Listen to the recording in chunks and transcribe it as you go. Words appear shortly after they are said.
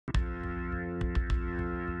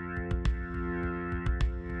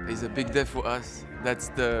It's a big day for us. That's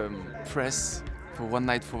the press for One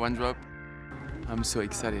Night for One Drop. I'm so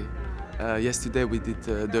excited. Yesterday we did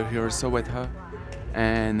the rehearsal with her,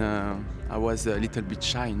 and I was a little bit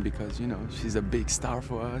shy because, you know, she's a big star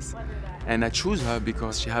for us. And I chose her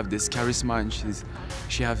because she has this charisma and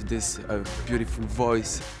she has this beautiful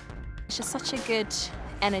voice. It's just such a good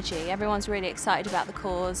energy. Everyone's really excited about the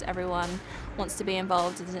cause. Everyone wants to be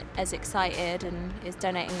involved and is excited and is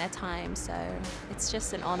donating their time. So it's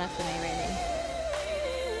just an honour for me, really.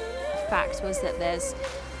 The fact was that there's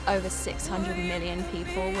over 600 million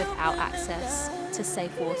people without access to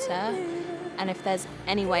safe water. And if there's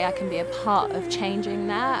any way I can be a part of changing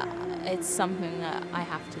that, it's something that I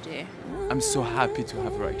have to do. I'm so happy to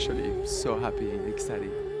have her, actually. So happy and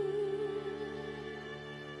excited.